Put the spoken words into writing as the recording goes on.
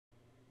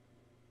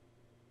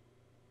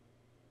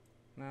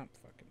Nah,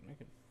 fuck it.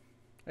 Make it.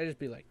 I just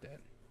be like that.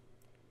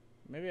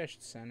 Maybe I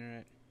should center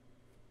it.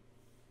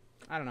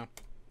 I don't know.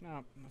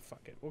 No,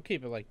 fuck it. We'll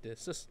keep it like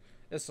this.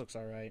 This looks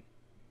alright.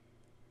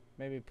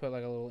 Maybe put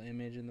like a little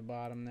image in the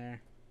bottom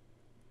there.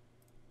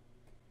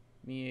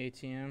 Me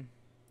ATM.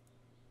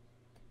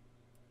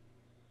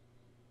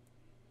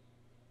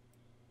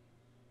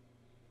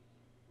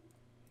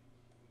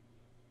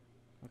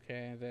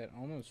 Okay, that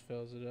almost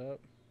fills it up.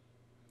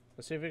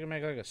 Let's see if we can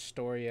make like a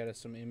story out of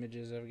some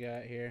images I've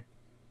got here.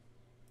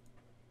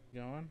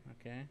 Going?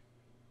 Okay.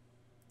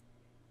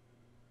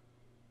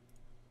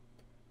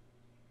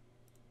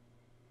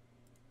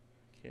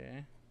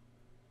 Okay.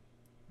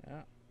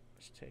 Yeah.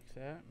 Let's take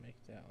that. Make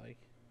that like...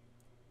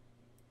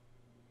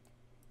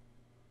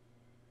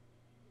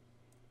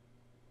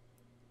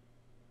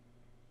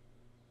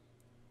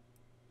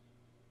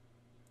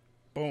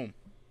 Boom.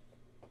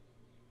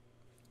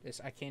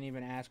 This, I can't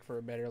even ask for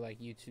a better like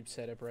YouTube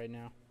setup right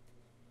now.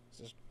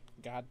 This is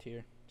God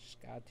tier. Just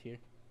God tier.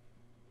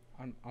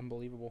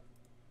 Unbelievable.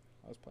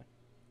 Let's play.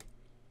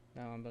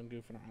 Now I'm done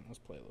goofing around. Let's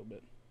play a little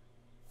bit.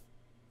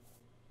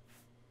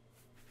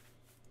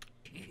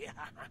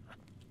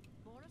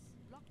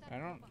 I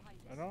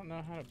don't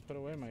know how to put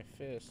away my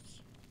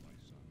fists.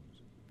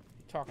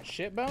 You talking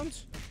shit,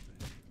 Bones?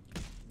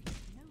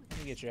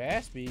 You get your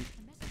ass beat.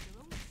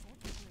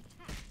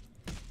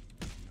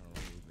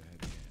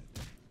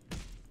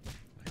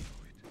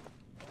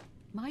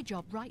 My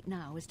job right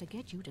now is to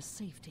get you to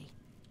safety.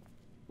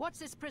 What's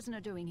this prisoner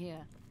doing here?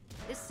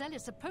 This cell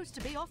is supposed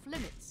to be off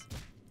limits.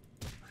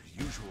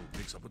 Usual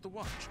mix up with the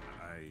watch.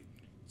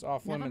 It's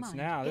off limits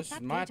now. This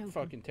is my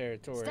fucking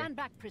territory. Stand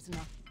back, prisoner.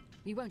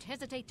 We won't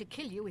hesitate to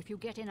kill you if you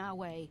get in our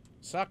way.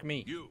 Suck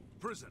me. You,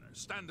 prisoner,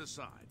 stand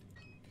aside.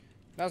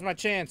 That was my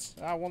chance.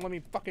 I won't let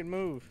me fucking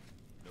move.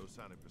 No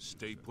sign of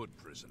stay put,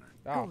 prisoner.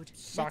 Oh, Good.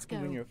 suck you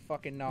in your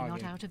fucking noggin. We're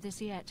not out of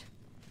this yet.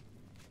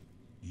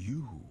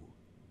 You.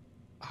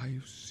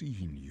 I've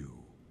seen you.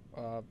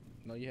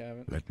 No, you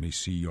haven't. Let me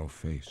see your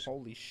face.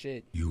 Holy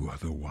shit. You are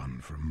the one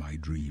from my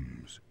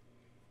dreams.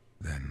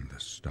 Then the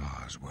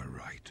stars were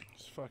right.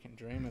 He's fucking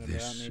dreaming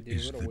This about me, dude.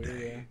 is What a the weirdo.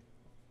 day.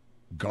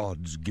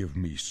 Gods give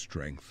me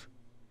strength.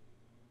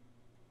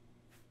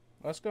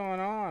 What's going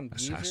on,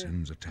 geezer?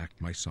 Assassins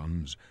attacked my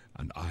sons,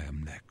 and I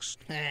am next.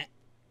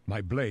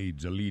 My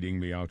blades are leading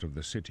me out of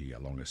the city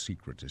along a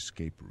secret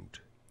escape route.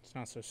 It's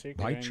not so secret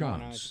By anymore now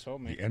that you chance,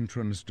 told me. the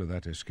entrance to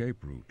that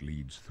escape route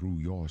leads through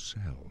your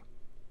cell.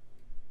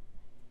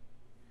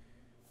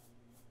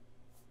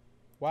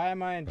 Why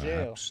am I in jail?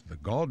 Perhaps the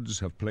gods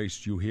have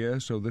placed you here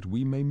so that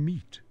we may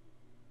meet.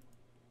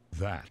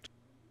 That.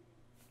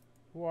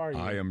 Who are you?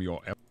 I am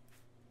your...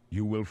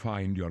 You will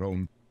find your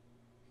own...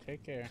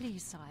 Take care.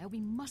 Please, sire, we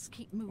must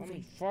keep Let me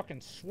moving.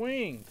 fucking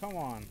swing. Come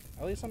on.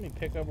 At least let me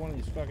pick up one of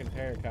these fucking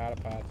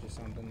terracotta pots or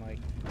something like.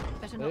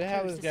 Better Look not at how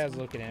close this this guy's one.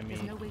 looking at me.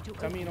 There's no way to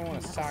Tell me you don't open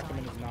want to the sock other him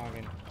in side. his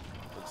noggin.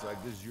 Looks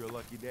like this is your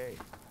lucky day.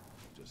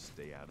 Just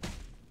stay out of it.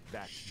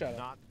 That's Shut up.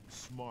 not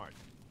smart.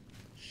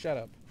 Shut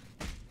up.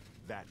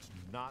 That's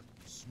not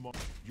smart.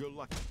 You're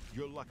lucky.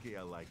 You're lucky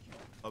I like you.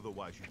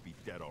 Otherwise, you'd be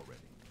dead already.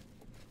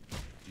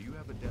 Do you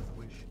have a death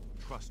wish?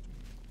 Trust me.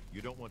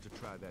 You don't want to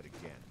try that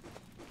again.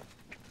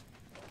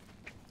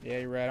 Yeah,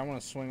 you're right. I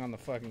want to swing on the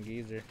fucking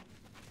geezer.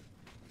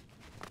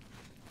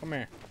 Come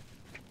here.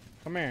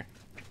 Come here.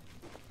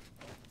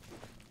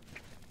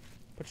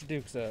 Put your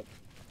dukes up.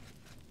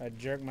 I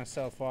jerk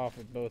myself off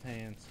with both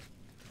hands.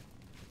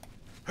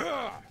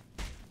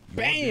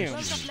 Bam!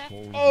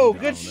 Oh,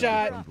 good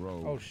shot.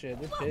 Oh shit,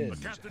 they're The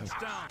pissed. captain's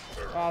down.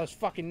 Oh, there's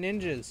fucking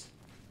ninjas.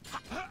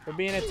 We're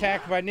being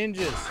attacked by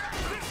ninjas.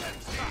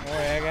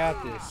 Boy, I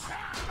got this.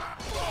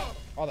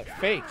 Oh, they're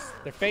fakes.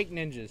 They're fake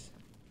ninjas.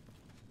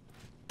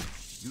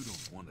 You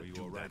don't want to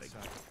do that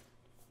again.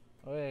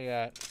 Oh, yeah, I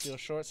got steel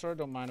short sword.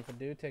 Don't mind if I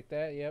do. Take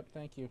that. Yep,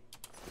 thank you.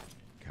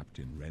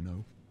 Captain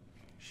Reno?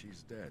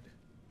 She's dead.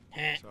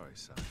 Sorry,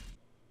 son.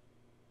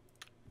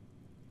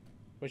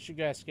 What you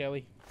got,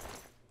 Skelly?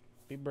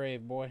 Be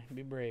brave, boy.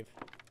 Be brave.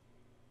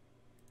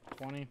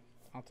 20.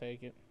 I'll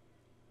take it.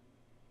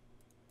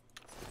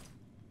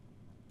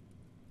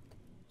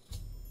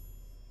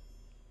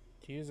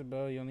 To use a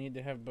bow, you'll need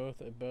to have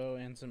both a bow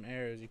and some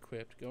arrows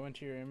equipped. Go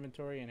into your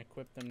inventory and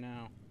equip them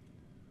now.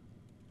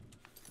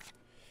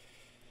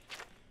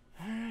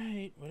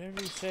 Alright,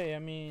 whatever you say. I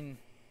mean,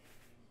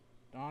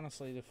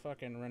 honestly, the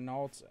fucking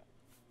Renault's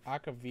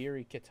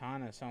Akaviri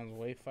Katana sounds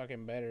way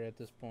fucking better at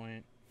this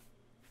point.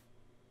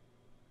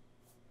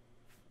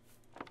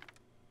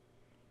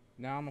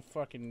 Now I'm a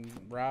fucking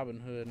Robin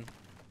Hood.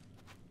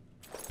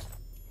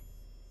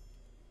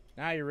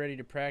 Now you're ready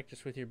to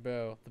practice with your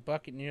bow. The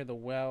bucket near the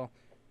well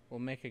will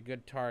make a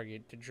good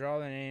target. To draw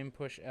the aim,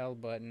 push L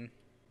button.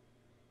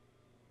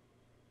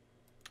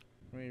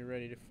 When you're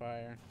ready to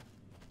fire.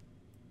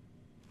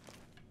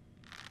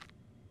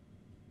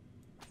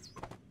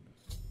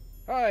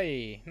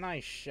 Hey,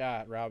 nice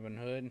shot, Robin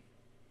Hood.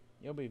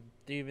 You'll be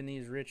thieving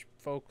these rich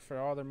folk for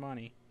all their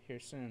money here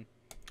soon.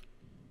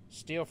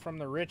 Steal from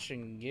the rich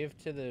and give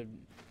to the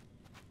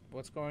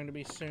what's going to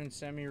be soon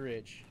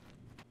semi-rich.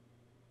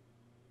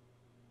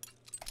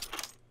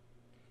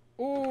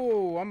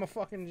 Ooh, I'm a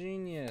fucking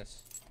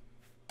genius.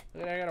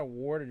 Look at that, I got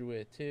awarded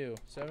with too.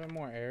 7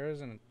 more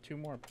arrows and 2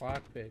 more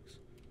plot picks.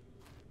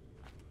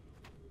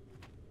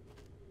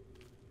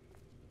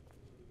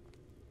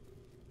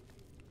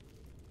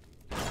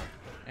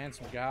 And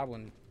some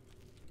goblin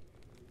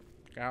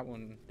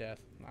death.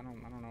 I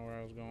don't know where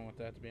I was going with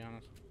that, to be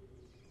honest.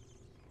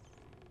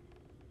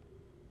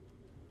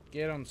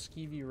 Get him,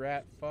 skeevy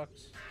rat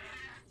fucks.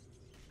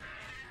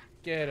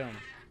 Get him.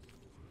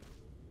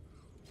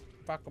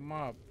 Fuck him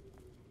up.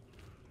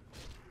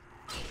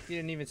 You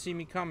didn't even see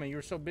me coming. You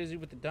were so busy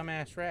with the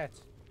dumbass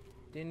rats.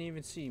 Didn't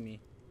even see me.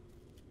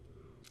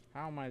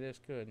 How am I this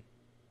good?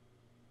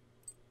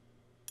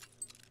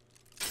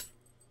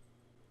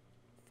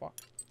 Fuck.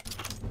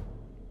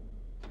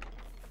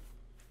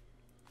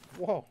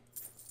 Whoa.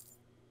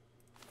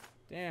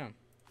 Damn.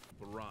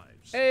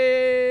 Arrives.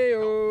 Hey,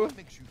 Now, what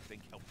makes you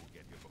think help will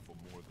get here before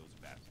more of those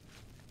bastards?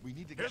 We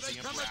need to get the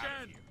Emperor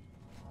out of here.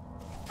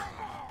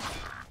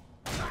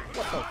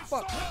 What the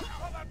fuck?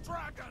 For the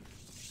dragon.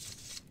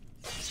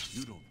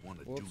 You don't want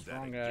to do that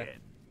wrong guy.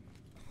 again.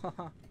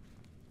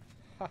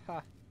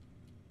 Haha.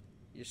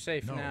 You're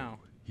safe No, now,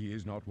 he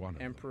is not one of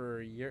them.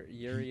 Emperor He can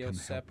Uriel help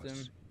Septim.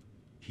 us.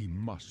 He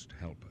must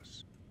help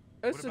us.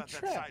 It's What a about that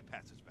trap. side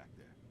passage back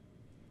there?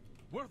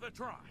 Worth a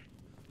try.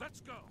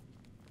 Let's go.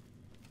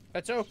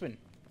 It's open.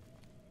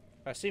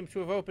 I seem to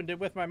have opened it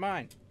with my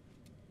mind.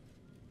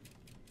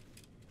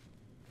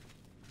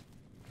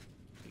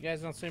 You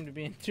guys don't seem to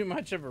be in too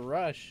much of a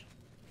rush.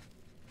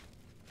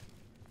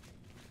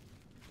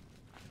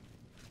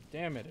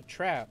 Damn it, a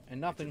trap,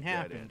 and nothing It's a dead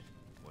happened. end.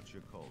 What's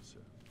your call, sir?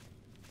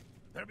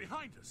 They're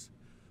behind us.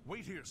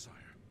 Wait here, sire.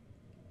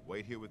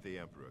 Wait here with the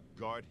Emperor.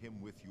 Guard him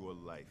with your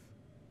life.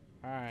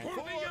 Alright. For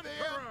the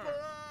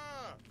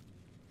Emperor!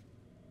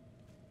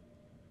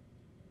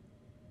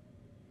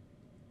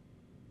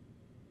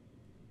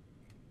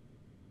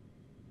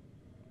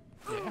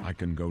 I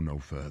can go no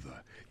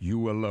further.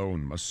 You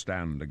alone must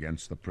stand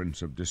against the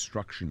Prince of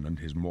Destruction and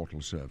his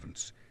mortal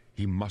servants.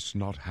 He must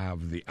not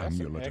have the That's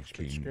some Amulet of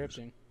extra Kings.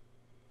 scripting.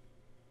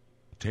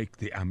 Take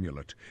the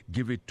amulet.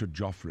 Give it to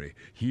Joffrey.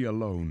 He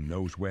alone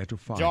knows where to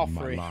find Joffrey.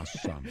 my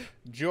last son.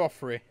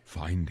 Joffrey.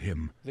 Find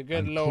him The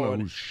good and Lord.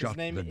 close His shut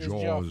name the is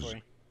jaws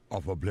Joffrey.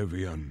 of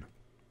Oblivion.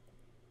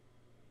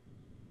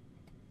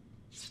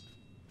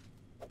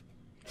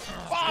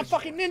 Ah,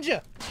 fucking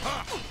ninja!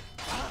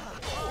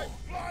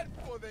 Blood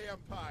for the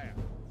Empire!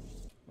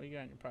 What you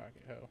got in your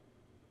pocket, ho?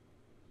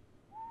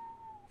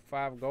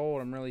 5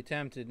 gold, I'm really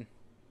tempted.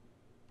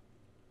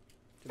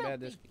 Too bad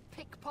this... Filthy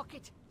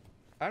pickpocket.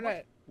 I'm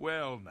not...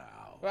 Well,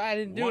 now. Well, I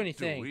didn't do what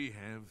anything. What do we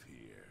have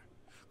here?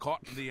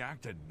 Caught in the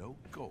act and no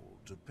gold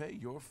to pay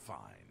your fine.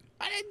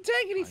 I didn't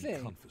take I'm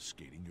anything!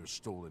 confiscating your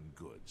stolen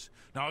goods.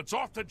 Now it's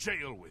off to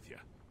jail with you.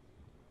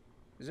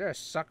 Is there a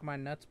suck my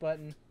nuts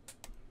button?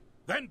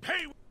 Then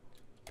pay.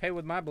 Pay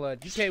with my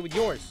blood. You pay with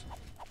yours.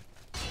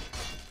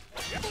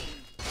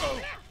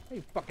 Hey,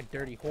 you fucking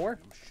dirty whore.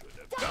 You should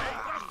have paid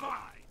the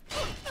fine.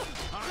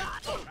 I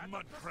fought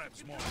mud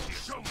crabs more.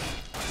 Show me.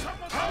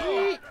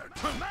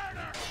 Someone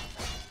murder.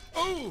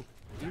 Ooh!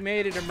 You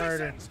made it a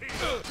murder.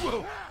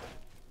 Here.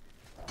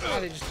 Oh,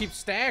 they just keep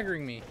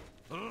staggering me.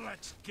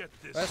 Let's get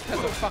this. That's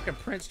because of fucking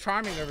Prince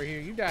Charming over here.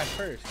 You died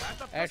first.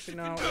 Actually,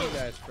 no, you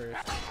died first.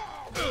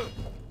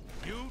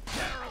 You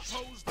dare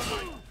oppose the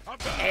might of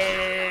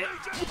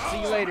the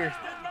See you later,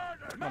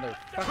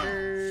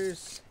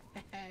 motherfuckers.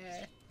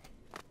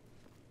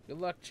 Good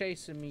luck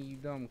chasing me, you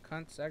dumb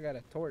cunts. I got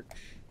a torch.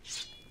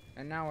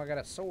 And now I got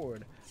a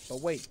sword.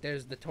 But wait,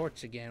 there's the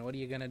torch again. What are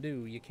you gonna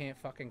do? You can't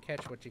fucking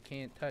catch what you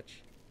can't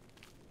touch.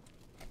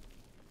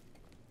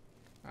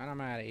 And I'm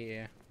out of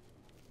here.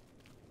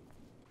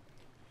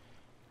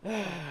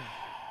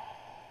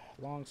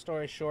 Long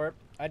story short,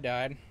 I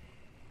died.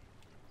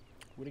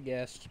 Would have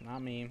guessed.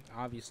 Not me.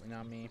 Obviously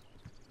not me.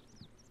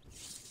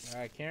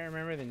 I can't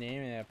remember the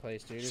name of that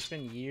place, dude. It's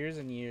been years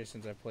and years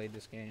since I played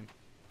this game.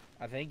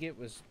 I think it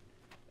was...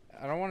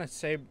 I don't want to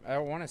say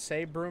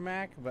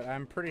Brumac, but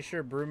I'm pretty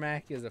sure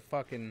Brumac is a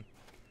fucking...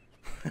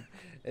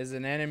 is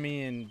an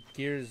enemy in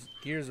Gears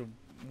of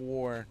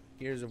War.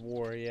 Gears of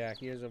War, yeah.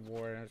 Gears of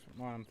War. That's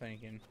what I'm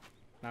thinking.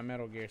 Not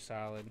Metal Gear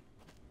Solid.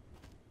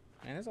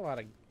 Man, there's a lot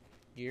of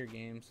Gear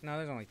games. No,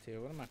 there's only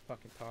 2. What am I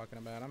fucking talking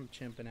about? I'm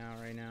chimping out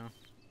right now.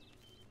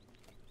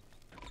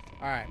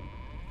 Alright.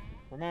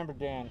 Remember,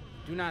 Dan.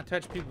 Do not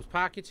touch people's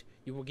pockets.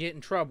 You will get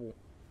in trouble.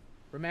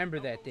 Remember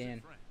that,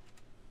 Dan.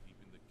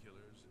 Keeping the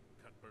killers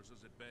and cut purses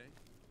at bay.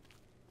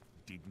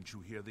 Didn't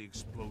you hear the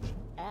explosion?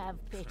 Have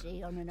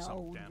pity on an Some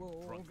old damn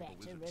war drunk of a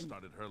wizard veteran.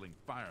 started hurling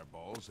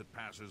fireballs at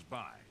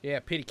passers-by. Yeah,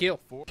 pity kill.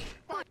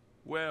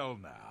 Well,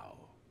 now,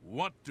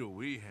 what do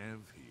we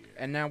have here?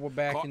 And now we're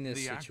back Caught in this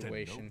the act and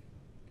situation.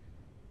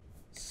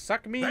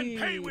 Suck me, Then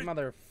pay with-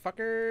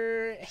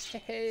 motherfucker.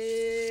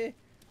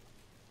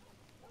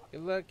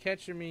 Good luck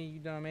catching me, you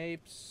dumb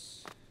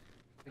apes.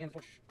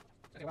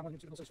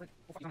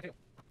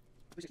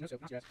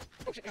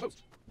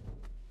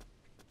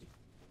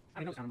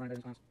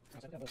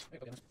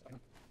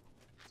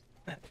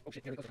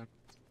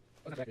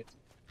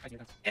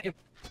 If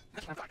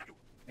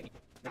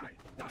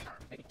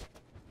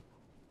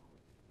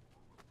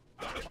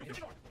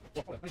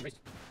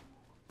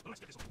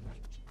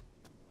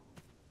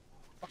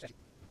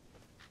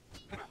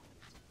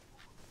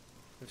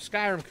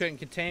Skyrim couldn't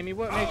contain me,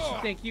 what makes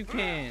you think you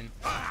can?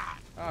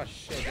 Oh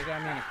shit, they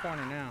got me in a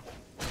corner now.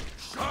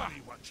 Show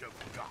me what you've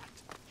got.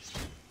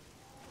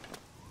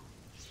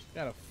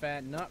 Got a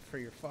fat nut for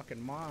your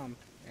fucking mom,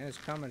 and it's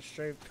coming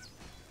straight.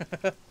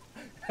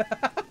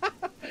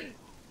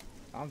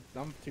 I'm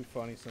too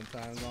funny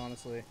sometimes,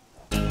 honestly.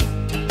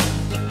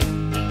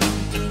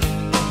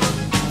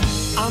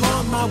 I'm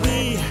on my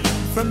way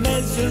from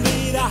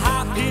misery to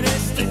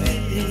happiness to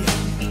thee.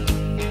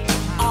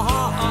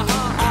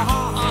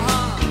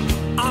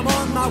 I'm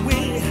on my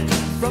way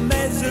from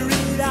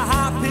misery to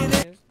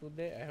happiness.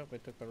 I hope I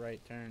took the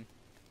right turn.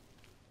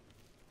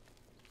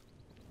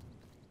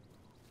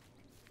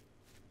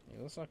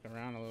 Yeah, let's look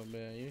around a little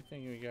bit. You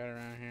think we got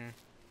around here?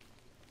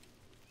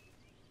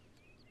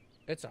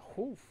 It's a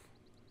hoof.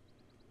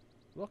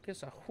 Look,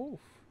 it's a hoof.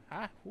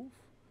 Hi, hoof.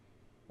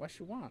 What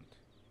she want?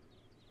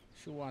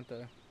 She want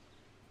the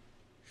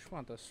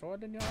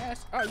sword in your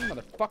ass? Oh, you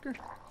motherfucker!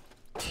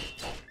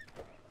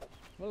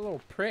 What a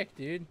little prick,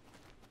 dude.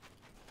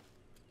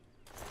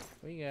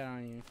 What you got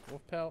on you?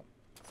 Wolf pelt?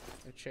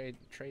 Or trade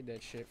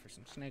that shit for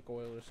some snake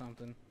oil or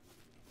something.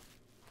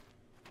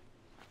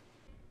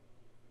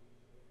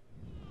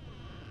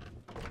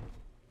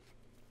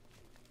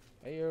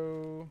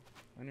 Heyo,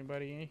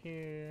 anybody in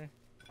here?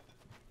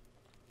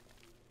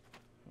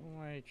 Who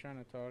am I trying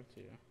to talk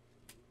to?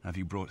 Have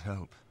you brought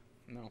help?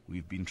 No.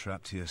 We've been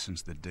trapped here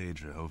since the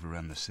Daedra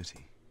overran the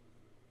city.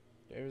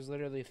 There was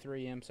literally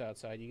 3 imps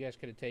outside. You guys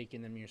could have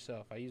taken them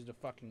yourself. I used a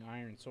fucking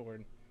iron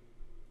sword.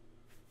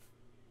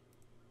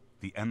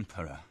 The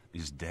Emperor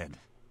is dead.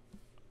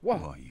 Whoa,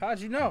 Who are you? how'd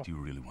you know? What do you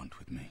really want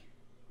with me?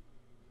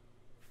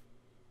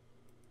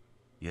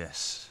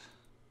 Yes,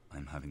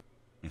 I'm having...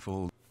 If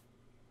all...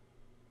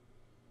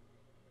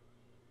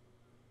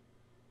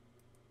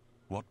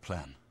 What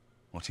plan?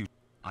 What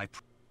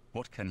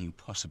can you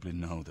possibly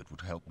know that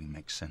would help me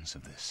make sense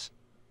of this?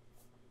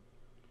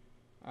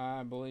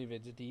 I believe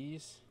it's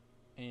D's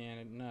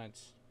and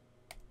nuts.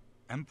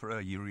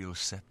 Emperor Uriel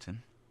Septim?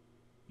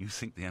 You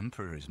think the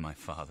Emperor is my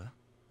father?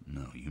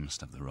 No, you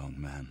must have the wrong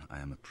man. I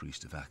am a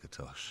priest of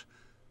Akatosh.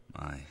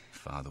 My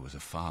father was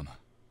a farmer.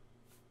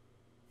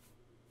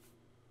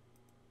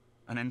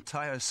 An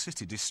entire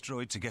city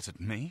destroyed to get at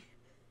me?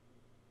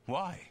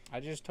 Why? I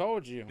just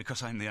told you.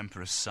 Because I'm the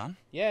Emperor's son?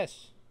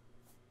 Yes.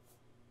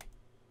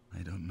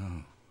 I don't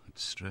know.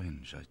 It's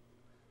strange.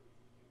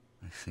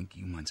 I think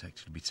you might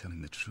actually be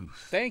telling the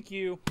truth. Thank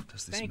you. What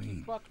does this Thank mean?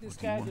 you. Fuck, this What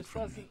do you guy want just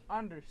from doesn't me?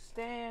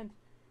 understand.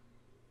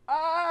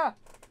 Ah!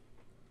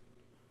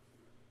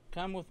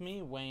 Come with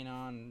me, Wayne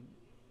on.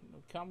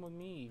 Come with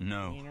me,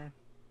 No. Wiener.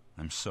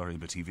 I'm sorry,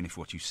 but even if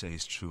what you say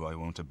is true, I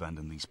won't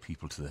abandon these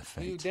people to their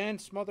fate. You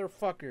dense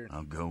motherfucker.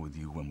 I'll go with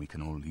you when we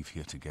can all leave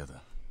here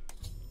together.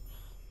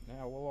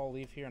 Yeah, we'll all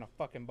leave here in a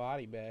fucking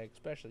body bag,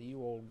 especially you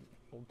old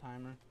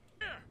timer.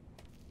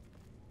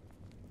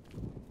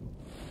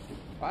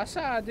 What's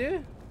up,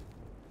 dude?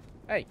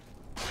 Hey.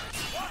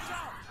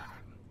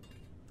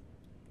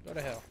 Go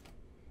to hell.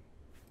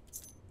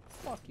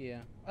 Fuck yeah.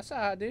 What's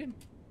up, dude?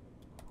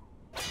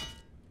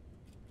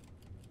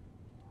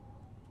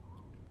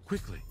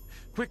 Quickly,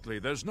 quickly,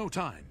 there's no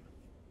time.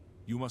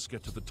 You must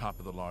get to the top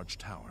of the large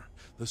tower.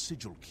 The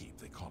Sigil Keep,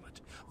 they call it.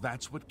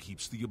 That's what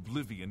keeps the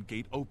Oblivion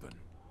Gate open.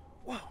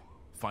 Whoa.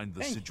 Find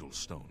the Sigil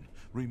Stone.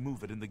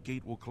 Remove it and the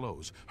gate will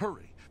close.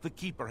 Hurry! The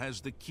Keeper has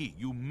the key.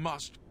 You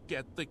must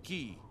get the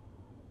key.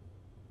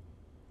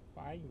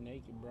 Why are you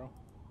naked, bro?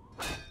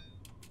 Can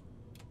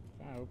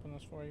I open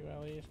this for you at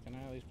least? Can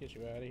I at least get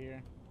you out of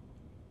here?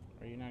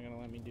 Or are you not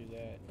gonna let me do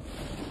that?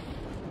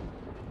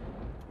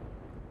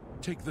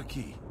 Take the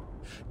key.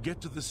 Get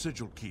to the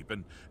Sigil Keep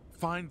and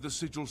find the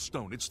Sigil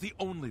Stone. It's the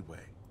only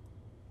way.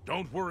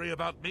 Don't worry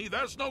about me.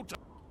 There's no time.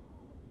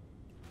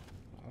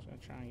 I was gonna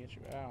try and get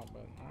you out,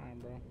 but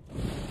alright, bro.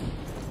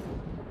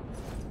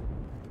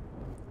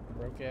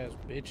 Broke ass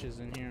bitches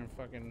in here in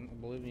fucking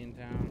Oblivion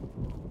Town.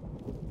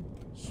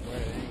 Swear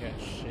they ain't got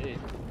shit.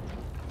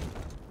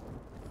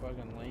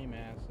 Fucking lame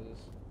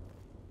asses.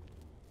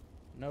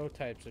 No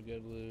types of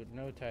good loot.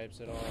 No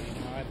types at all. You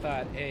know, I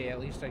thought, hey, at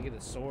least I get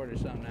a sword or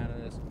something out of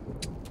this.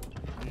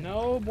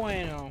 No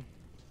bueno.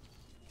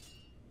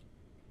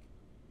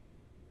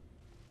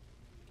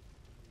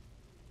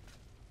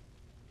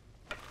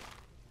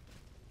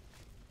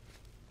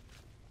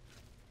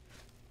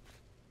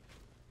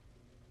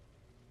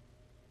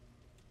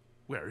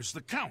 Where is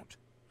the Count?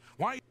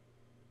 Why?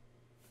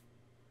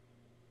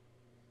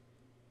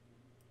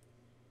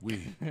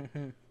 We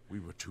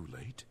were too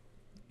late.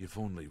 If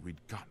only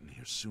we'd gotten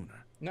here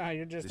sooner. No,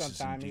 you're just This on is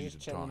time. You're indeed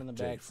just a chilling in the dark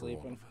day back for all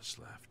sleeping. of us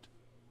left.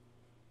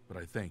 But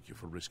I thank you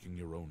for risking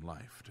your own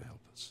life to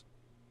help us.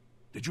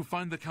 Did you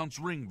find the Count's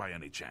ring by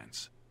any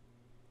chance?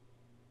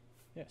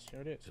 Yes,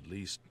 sure it is. At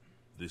least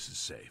this is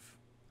safe.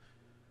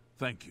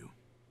 Thank you.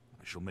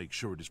 I shall make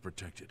sure it is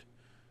protected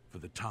for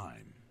the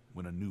time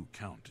when a new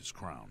count is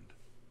crowned.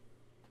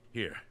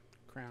 Here,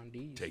 Crown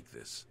D's. take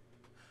this.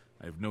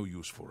 I have no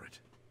use for it.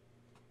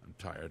 I'm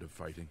tired of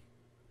fighting.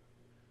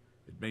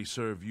 It may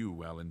serve you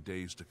well in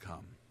days to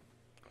come.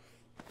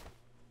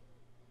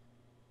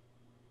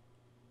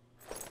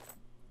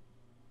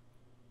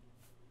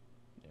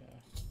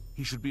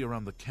 He should be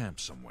around the camp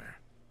somewhere.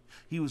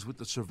 He was with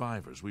the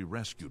survivors we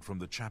rescued from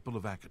the Chapel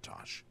of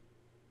Akatosh.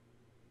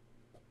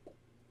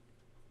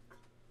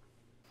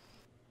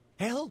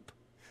 Help!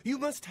 You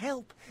must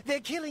help! They're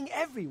killing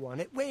everyone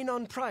at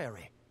Waynon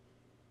Priory.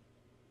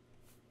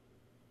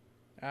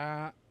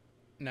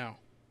 No.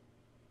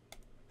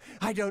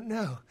 I don't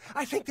know.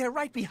 I think they're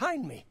right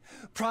behind me.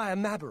 Prior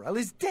Mabarel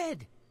is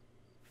dead.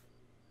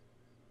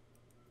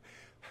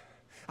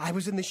 I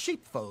was in the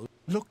sheepfold.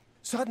 Look,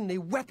 suddenly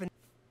weapon...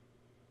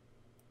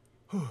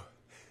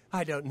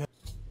 I don't know.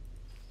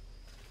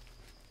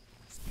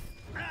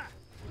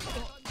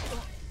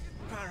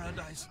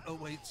 Paradise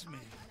awaits me.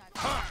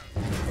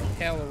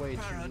 Hell awaits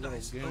you,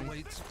 Paradise little goon.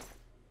 awaits.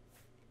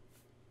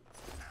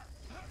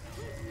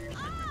 Use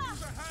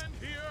a hand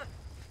here!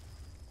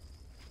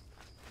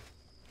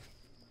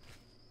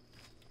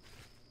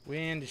 We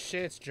in the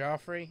shits,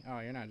 Joffrey. Oh,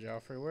 you're not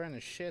Joffrey. We're in the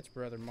shits,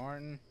 Brother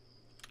Martin.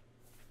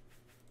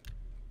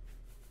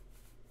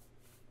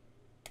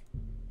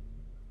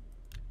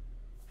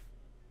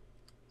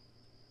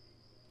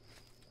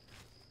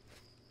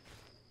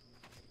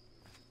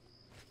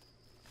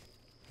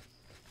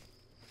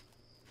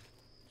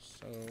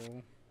 So...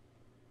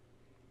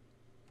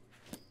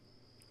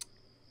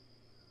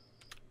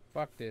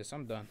 fuck this,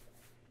 I'm done.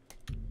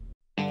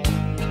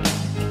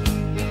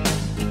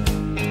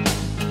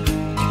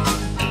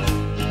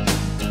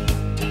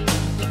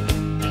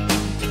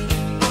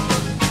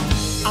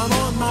 I'm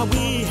on my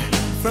way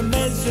from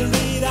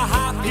misery to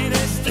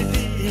happiness to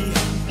thee.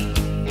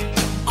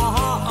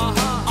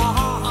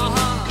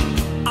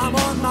 I'm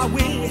on my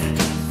way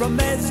from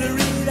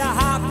misery to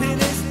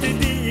happiness